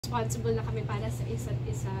responsible na kami para sa isa't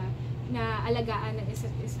isa, na alagaan ng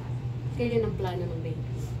isa't isa. Kailan ang plano ng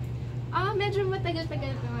baby? Medyo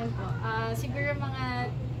matagal-tagal naman po. Siguro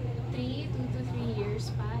mga 2 to 3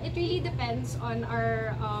 years pa. It really depends on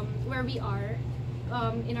our where we are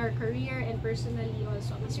in our career and personally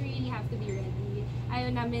also. Kasi we really have to be ready.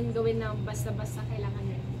 Ayaw namin gawin ng basta-basta, kailangan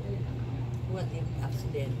ready talaga. What if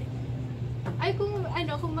accidente? Ay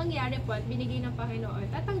kung mangyari po at binigay ng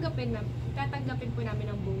Panginoon, tatanggapin po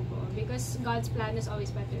namin ang buo po. Because God's plan is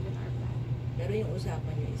always better than our plan. Pero yung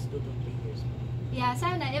usapan niyo is 2 to 3 years pa. Yeah,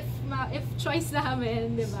 sana if choice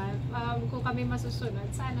namin, di ba? Kung kami masusunod,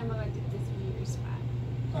 sana mga 2 to 3 years pa.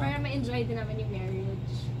 Para ma-enjoy din naman yung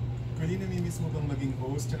marriage. Coleen, namimiss mo bang maging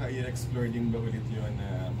host? Tsaka i-explore din ba ulit yun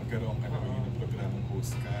na magkaroon ka na ulit ng programang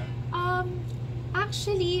host ka?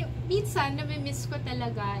 Actually, minsan namimiss ko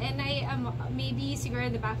talaga. And I maybe siguro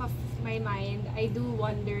in the back of my mind, I do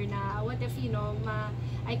wonder na what if,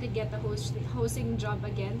 I could get a hosting job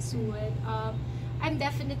again soon. I'm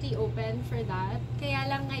definitely open for that. Kaya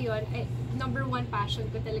lang ngayon, number one passion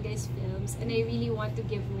ko talaga is films, and I really want to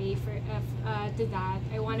give way to that.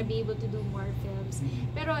 I want to be able to do more films.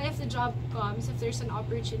 Pero if the job comes, if there's an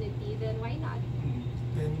opportunity, then why not?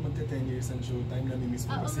 Then magka 10 years ang showtime, namimiss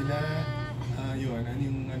mo ba sila? Yun,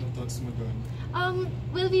 ano thoughts mo doon?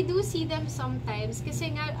 Well, we do see them sometimes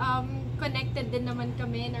kasi nga connected din naman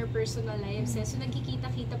kami in our personal lives. So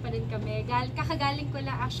nagkikita-kita pa rin kami. Kakagaling ko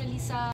lang actually sa